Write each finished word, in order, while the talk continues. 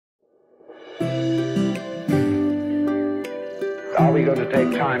Are we going to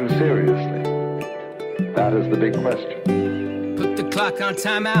take time seriously? That is the big question. Put the clock on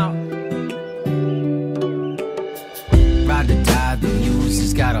timeout. Ride or die, the muse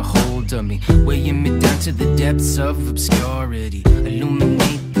has got a hold of me, weighing me down to the depths of obscurity.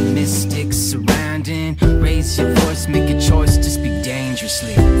 Illuminate the mystics surrounding. Raise your voice, make a choice to speak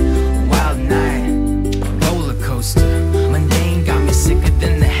dangerously. Wild night, roller coaster. Mundane got me sicker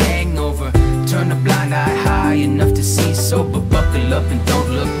than the hangover. Turn a blind eye high enough to see sober. Buckle up and don't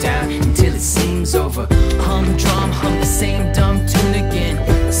look down until it seems over. Hum hum the same dumb tune again.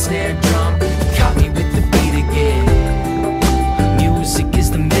 Snare drum caught me with the beat again. Music is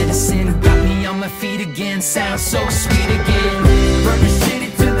the medicine, got me on my feet again. Sounds so sweet again. Burn the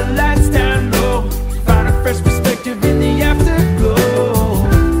city till the lights down low. Find a fresh perspective in the afterglow.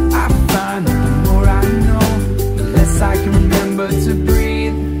 I find that the more I know, the less I can remember to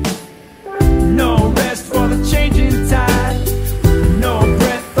breathe. No rest for the changing tide. No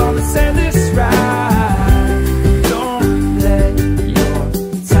breath on this endless ride. Don't let your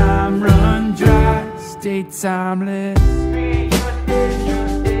time run dry. Stay timeless. Be you, stay true,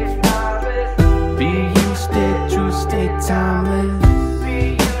 stay timeless. Be you, stay true, stay timeless. Be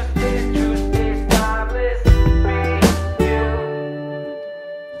you.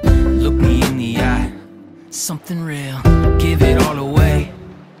 Look me in the eye, something real. Give it all away,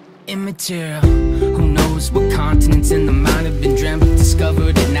 immaterial. Who knows what continents in the mind have been dreamt,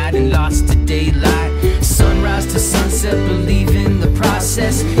 discovered at night and lost to daylight. Sunrise to sunset, believe in the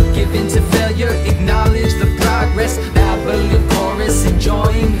process. Give in to failure, acknowledge the progress. Babble chorus,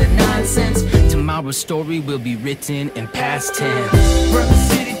 enjoying the nonsense. Tomorrow's story will be written in past tense. Burn the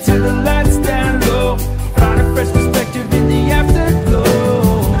city till the lights down low. Find a fresh perspective in the afterglow.